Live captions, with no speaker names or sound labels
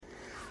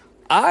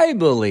I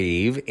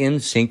believe in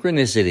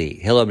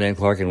synchronicity. Hello, I'm Dan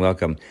Clark, and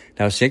welcome.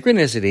 Now,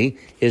 synchronicity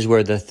is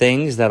where the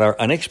things that are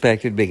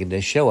unexpected begin to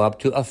show up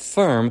to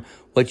affirm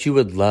what you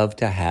would love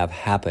to have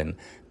happen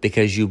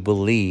because you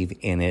believe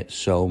in it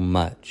so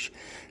much.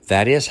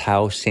 That is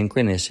how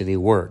synchronicity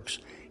works.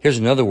 Here's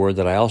another word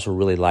that I also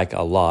really like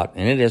a lot,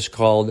 and it is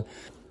called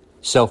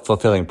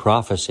self-fulfilling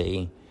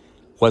prophecy.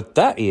 What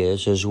that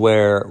is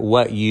where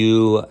what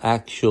you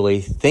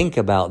actually think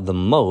about the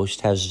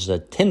most has a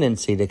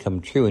tendency to come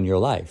true in your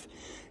life.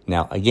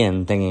 Now,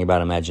 again, thinking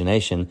about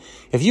imagination,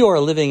 if you are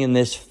living in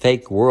this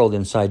fake world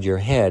inside your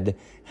head,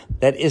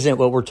 that isn't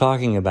what we're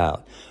talking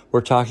about.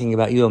 We're talking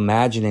about you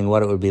imagining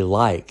what it would be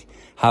like,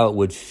 how it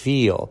would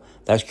feel.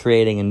 That's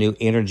creating a new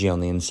energy on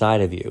the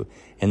inside of you.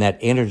 And that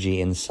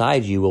energy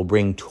inside you will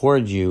bring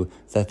towards you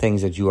the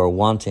things that you are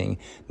wanting.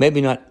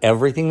 Maybe not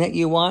everything that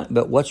you want,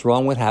 but what's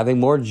wrong with having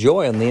more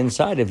joy on the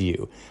inside of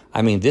you?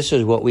 I mean, this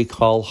is what we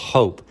call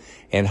hope.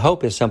 And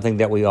hope is something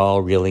that we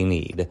all really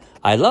need.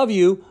 I love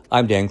you.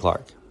 I'm Dan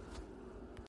Clark.